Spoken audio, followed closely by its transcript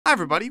Hi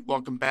everybody,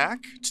 welcome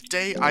back.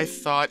 Today I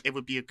thought it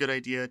would be a good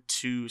idea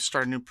to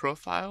start a new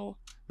profile,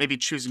 maybe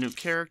choose a new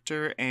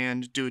character,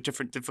 and do a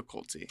different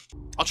difficulty.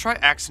 I'll try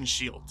Axe and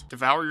Shield.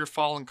 Devour your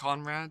fallen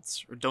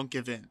comrades, or don't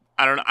give in.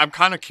 I don't know, I'm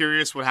kind of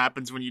curious what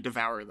happens when you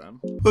devour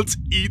them. Let's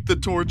eat the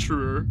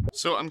torturer.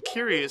 So I'm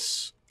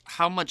curious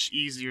how much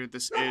easier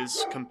this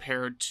is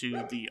compared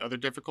to the other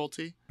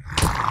difficulty.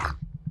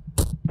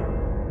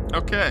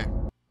 Okay,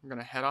 I'm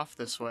gonna head off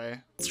this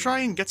way. Let's try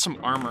and get some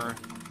armor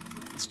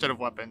instead of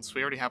weapons.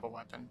 We already have a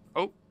weapon.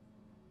 Oh,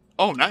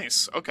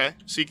 nice. Okay,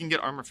 so you can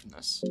get armor from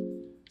this.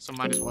 So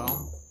might as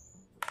well.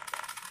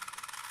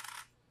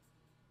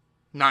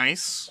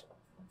 Nice.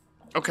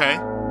 Okay.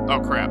 Oh,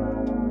 crap.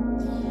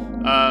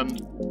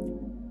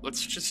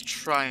 Let's just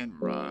try and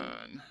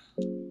run.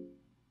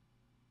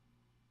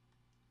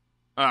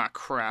 Ah,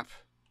 crap.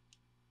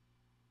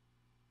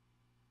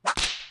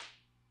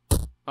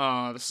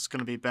 Oh, this is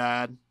gonna be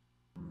bad.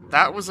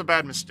 That was a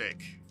bad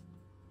mistake.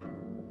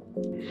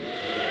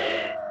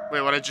 Wait,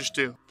 what'd I just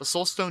do? The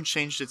soul stone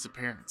changed its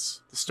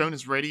appearance. The stone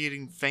is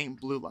radiating faint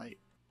blue light.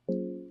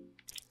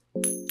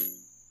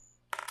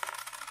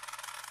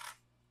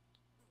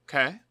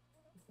 Okay.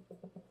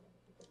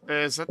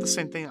 Is that the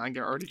same thing I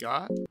already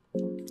got?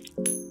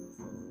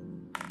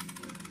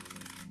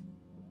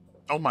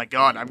 Oh my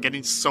god, I'm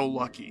getting so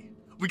lucky.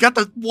 We got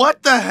the—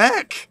 what the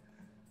heck?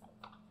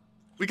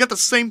 We got the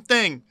same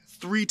thing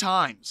 3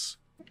 times.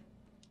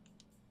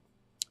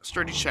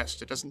 Sturdy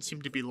chest. It doesn't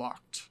seem to be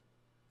locked.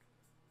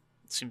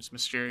 Seems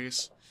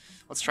mysterious.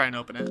 Let's try and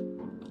open it.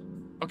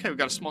 Okay, we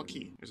got a small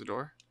key. Here's a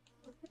door.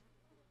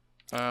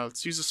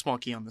 Let's use a small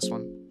key on this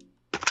one.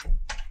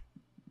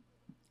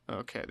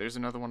 Okay, there's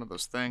another one of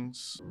those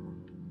things.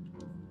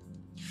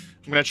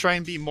 I'm gonna try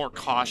and be more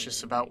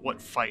cautious about what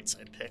fights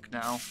I pick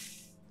now.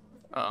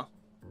 Oh.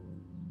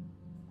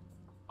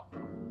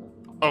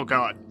 Oh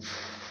god.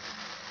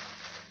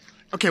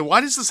 Okay, why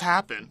does this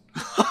happen?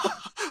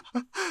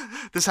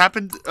 This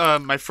happened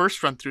my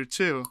first run through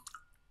too.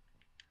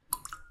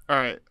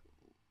 Alright,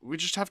 we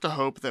just have to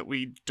hope that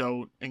we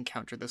don't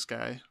encounter this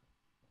guy.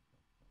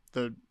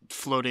 The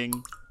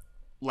floating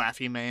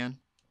laughy man.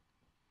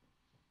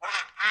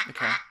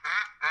 Okay.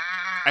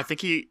 I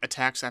think he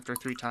attacks after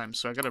 3 times,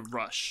 so I gotta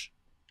rush.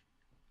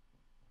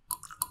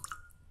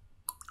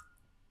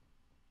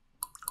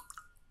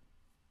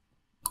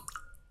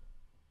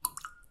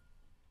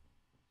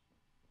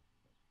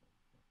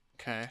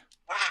 Okay.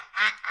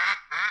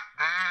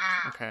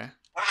 Okay.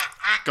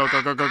 Go,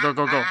 go, go, go, go,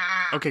 go, go.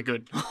 Okay,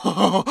 good.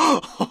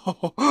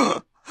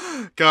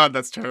 God,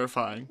 that's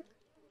terrifying.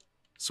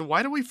 So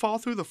why do we fall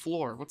through the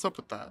floor? What's up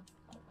with that?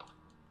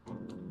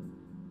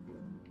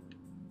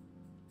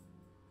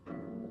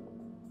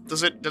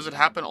 Does it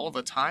happen all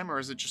the time, or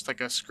is it just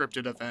like a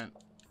scripted event?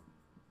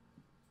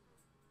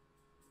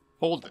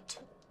 Hold it.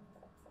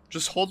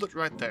 Just hold it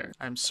right there.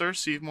 I am Sir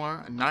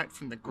Seymour, a knight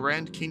from the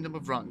Grand Kingdom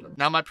of Ronda.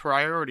 Now my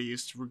priority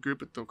is to regroup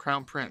with the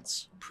Crown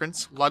Prince,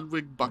 Prince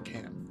Ludwig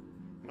Buckham,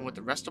 and with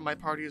the rest of my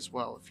party as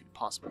well, if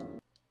possible.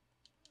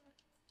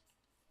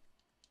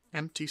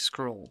 Empty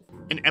scroll.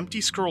 An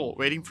empty scroll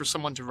waiting for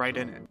someone to write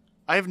in it.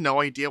 I have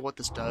no idea what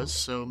this does,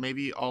 so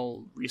maybe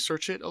I'll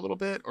research it a little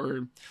bit,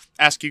 or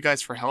ask you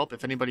guys for help.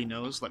 If anybody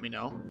knows, let me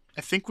know.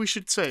 I think we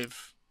should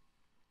save.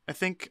 I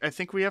think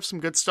we have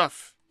some good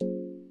stuff.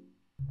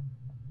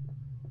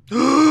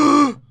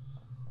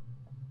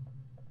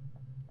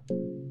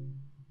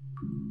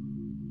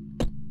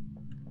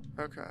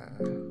 Okay,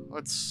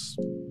 let's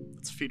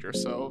feed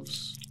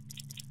ourselves.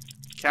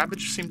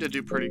 Cabbage seemed to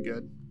do pretty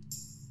good.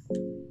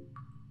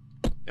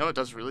 No, it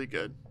does really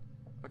good.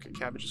 Okay,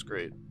 cabbage is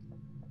great.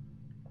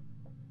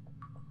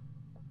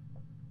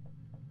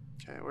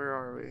 Okay, where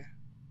are we?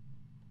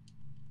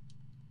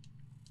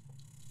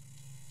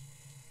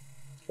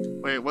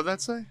 Wait, what'd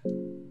that say?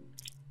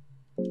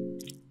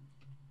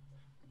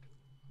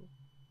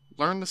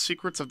 Learn the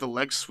secrets of the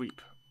leg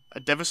sweep. A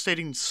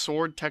devastating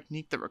sword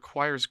technique that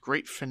requires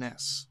great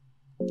finesse.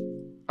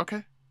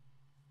 Okay.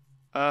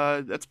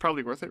 That's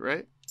probably worth it,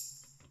 right?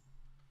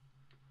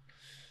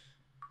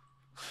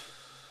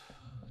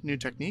 New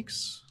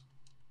techniques.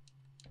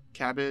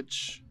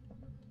 Cabbage.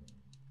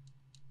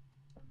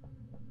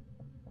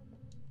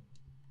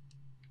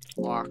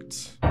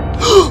 Locked.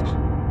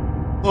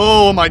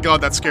 Oh my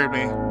god, that scared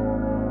me.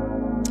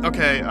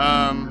 Okay,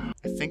 I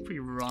think we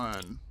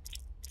run.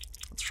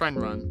 Let's try and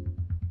run.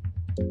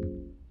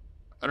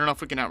 I don't know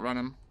if we can outrun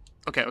him.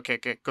 Okay, okay,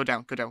 okay. Go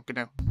down, go down, go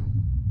down.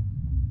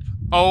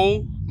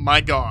 Oh my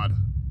god.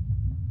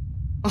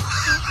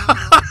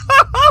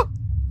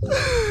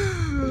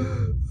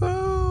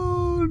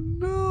 Oh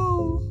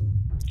no.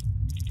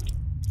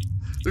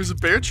 There's a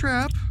bear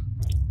trap.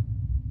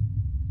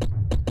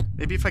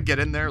 Maybe if I get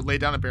in there, lay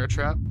down a bear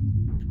trap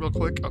real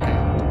quick. Okay.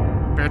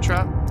 Bear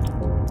trap.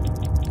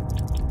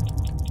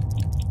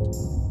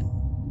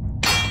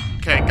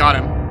 Okay, got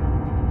him.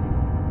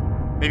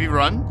 Maybe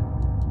run?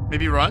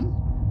 Maybe run?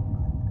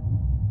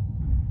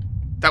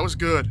 That was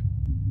good.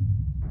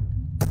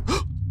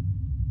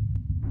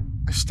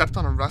 I stepped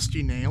on a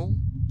rusty nail?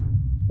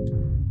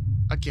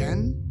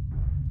 Again?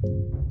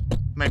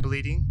 Am I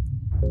bleeding?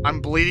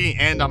 I'm bleeding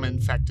and I'm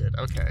infected.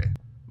 Okay.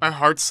 My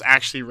heart's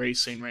actually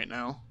racing right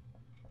now.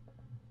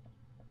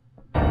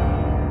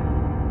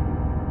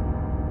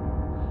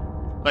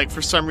 Like,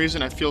 for some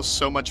reason, I feel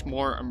so much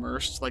more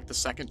immersed, like, the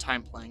second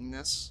time playing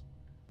this.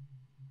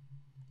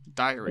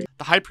 Diary.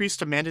 The High Priest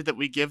demanded that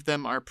we give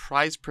them our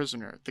prized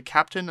prisoner, the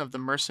captain of the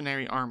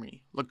mercenary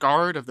army,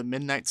 Lagarde of the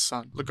Midnight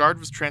Sun. Lagarde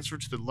was transferred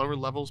to the lower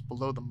levels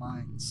below the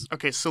mines.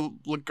 Okay, so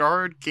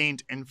Lagarde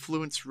gained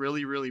influence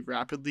really, really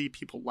rapidly.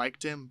 People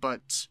liked him,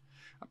 but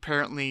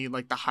apparently,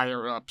 like, the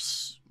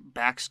higher-ups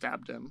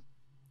backstabbed him.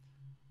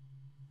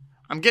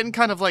 I'm getting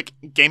kind of, like,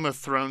 Game of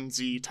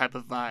Thrones-y type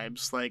of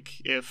vibes.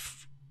 Like,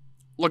 if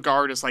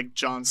Lagarde is like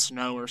Jon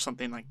Snow or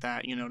something like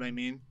that, you know what I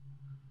mean?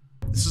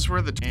 This is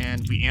where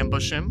and we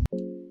ambush him.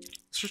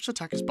 Let's just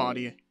attack his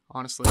body,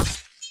 honestly.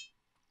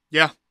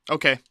 Yeah,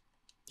 okay.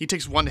 He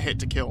takes 1 hit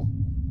to kill.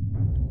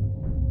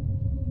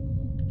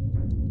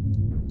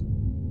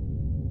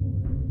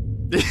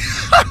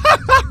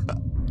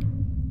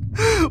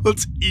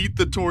 Let's eat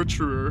the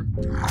torturer.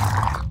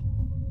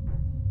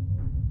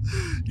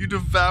 You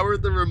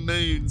devoured the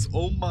remains.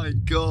 Oh my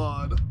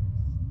god.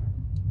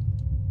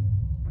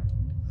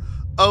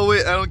 Oh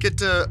wait, I don't get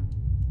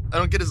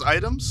his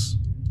items?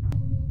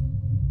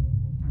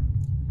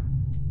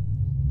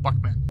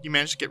 Buckman. You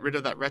managed to get rid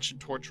of that wretched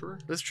torturer?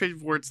 Let's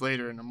trade words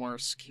later in a more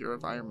secure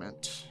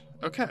environment.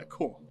 Okay,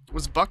 cool.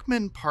 Was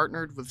Buckman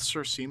partnered with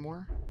Sir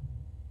Seymour?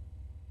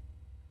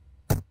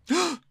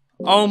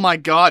 Oh my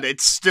god,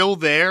 it's still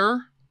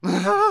there?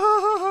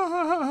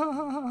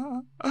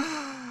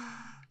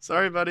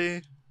 Sorry,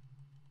 buddy.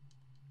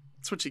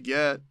 That's what you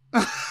get.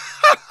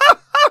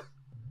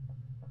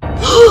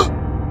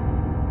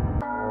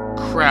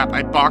 Crap,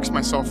 I boxed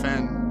myself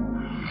in.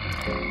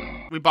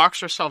 We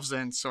boxed ourselves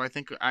in, so I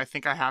think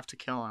I have to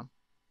kill him.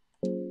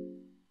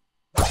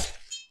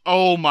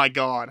 Oh my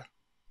god.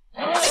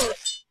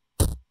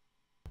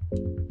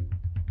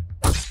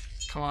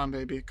 Come on,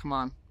 baby, come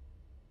on.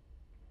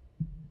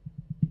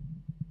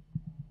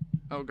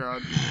 Oh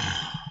god.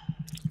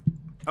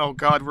 Oh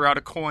god, we're out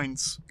of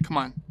coins. Come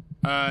on.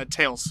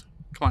 Tails.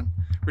 Come on.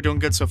 We're doing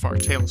good so far.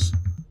 Tails.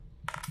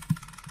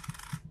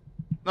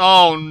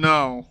 Oh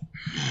no.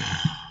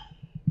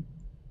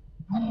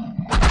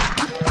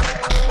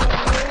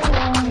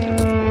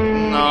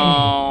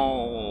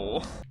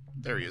 No.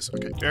 There he is.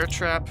 Okay. Bear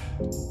trap.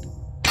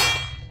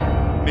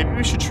 Maybe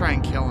we should try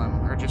and kill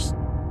him, or just...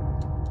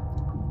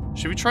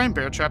 Should we try and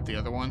bear trap the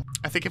other one?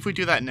 I think if we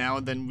do that now,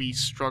 then we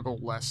struggle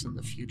less in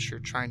the future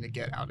trying to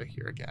get out of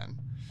here again.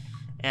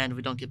 And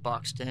we don't get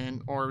boxed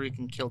in, or we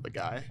can kill the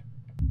guy.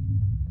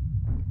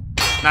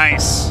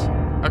 Nice.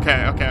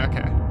 Okay, okay,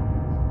 okay.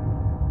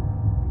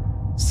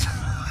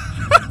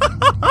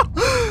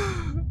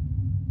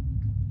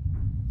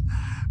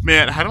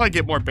 Man, how do I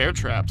get more bear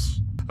traps?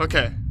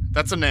 Okay,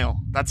 that's a nail.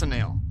 That's a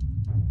nail.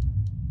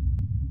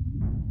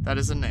 That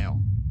is a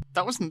nail.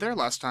 That wasn't there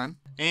last time.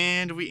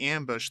 And we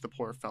ambushed the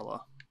poor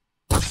fella.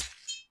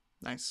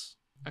 Nice.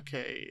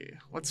 Okay,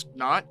 let's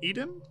not eat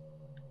him.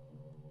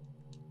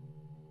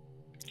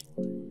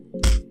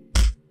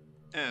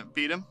 And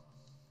beat him.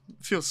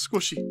 Feels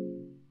squishy.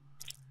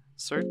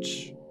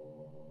 Search.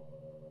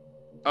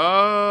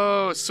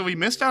 Oh, so we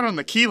missed out on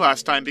the key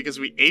last time because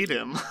we ate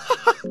him.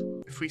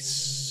 If we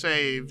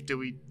save, do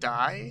we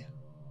die?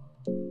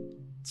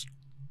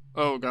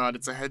 Oh god,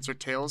 it's a heads or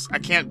tails. I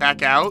can't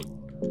back out.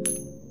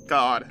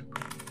 God.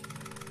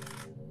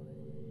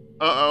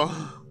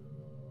 Uh-oh.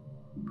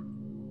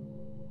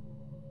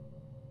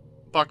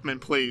 Buckman,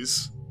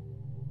 please.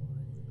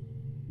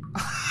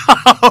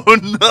 Oh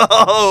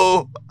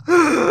no!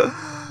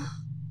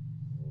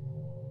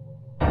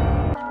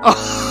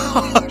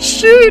 Oh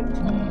shoot!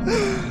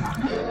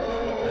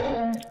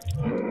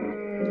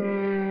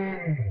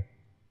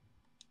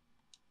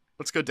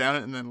 Let's go down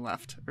it and then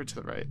left, or to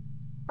the right.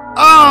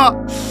 Ah!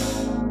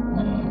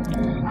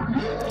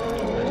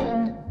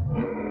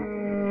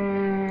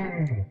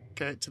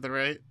 Okay, to the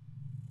right.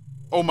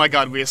 Oh my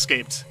god, we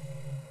escaped.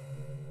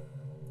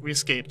 We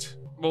escaped.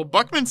 Well,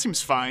 Buckman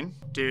seems fine,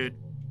 dude.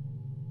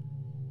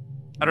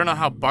 I don't know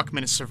how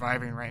Buckman is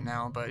surviving right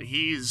now, but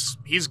he's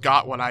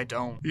got what I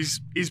don't.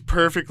 He's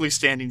perfectly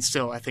standing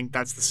still. I think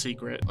that's the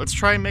secret. Let's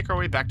try and make our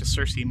way back to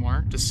Sir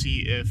Seymour to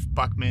see if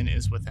Buckman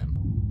is with him.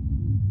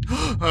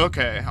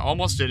 Okay,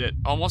 almost did it.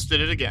 Almost did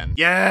it again.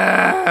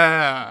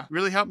 Yeah!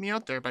 Really helped me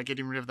out there by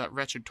getting rid of that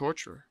wretched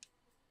torturer.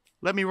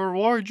 Let me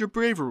reward your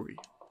bravery.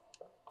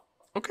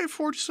 Okay,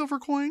 40 silver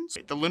coins.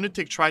 The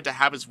lunatic tried to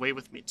have his way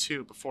with me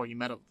too before he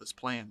met up with his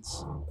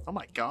plans. Oh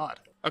my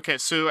god. Okay,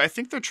 so I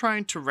think they're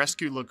trying to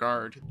rescue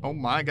Lagarde. Oh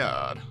my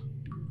god.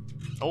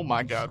 Oh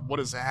my god, what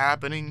is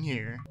happening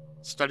here?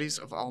 Studies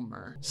of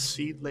Almer.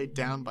 Seed laid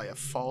down by a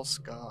false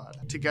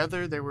god.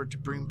 Together they were to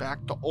bring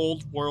back the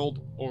old world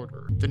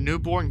order. The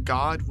newborn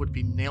god would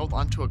be nailed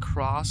onto a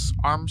cross,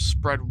 arms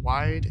spread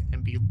wide,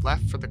 and be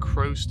left for the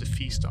crows to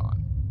feast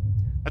on.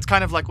 That's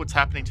kind of like what's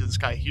happening to this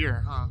guy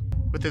here, huh?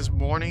 With his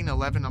morning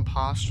 11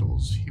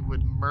 apostles, he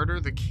would murder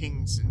the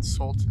kings and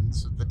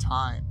sultans of the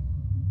time,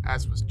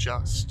 as was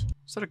just.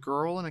 Is that a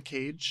girl in a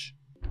cage?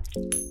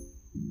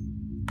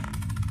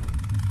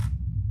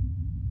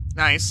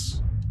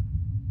 Nice.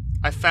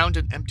 I found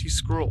an empty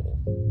scroll.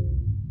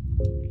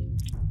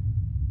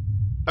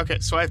 Okay,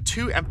 so I have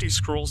 2 empty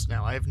scrolls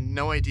now. I have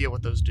no idea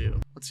what those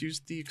do. Let's use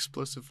the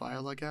explosive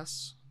vial, I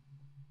guess.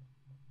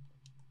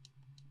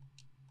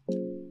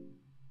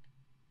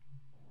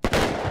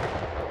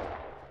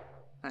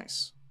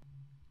 Nice.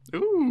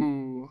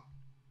 Ooh.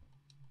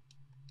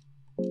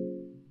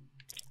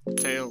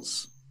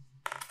 Tails.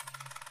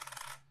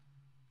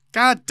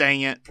 God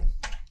dang it.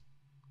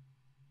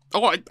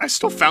 Oh, I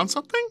still found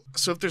something?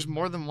 So if there's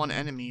more than one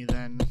enemy,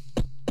 then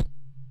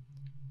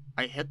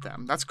I hit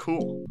them. That's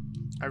cool.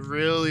 I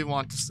really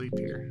want to sleep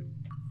here.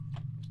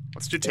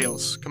 Let's do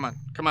Tails. Come on.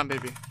 Come on,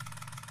 baby.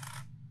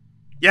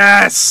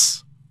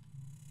 Yes!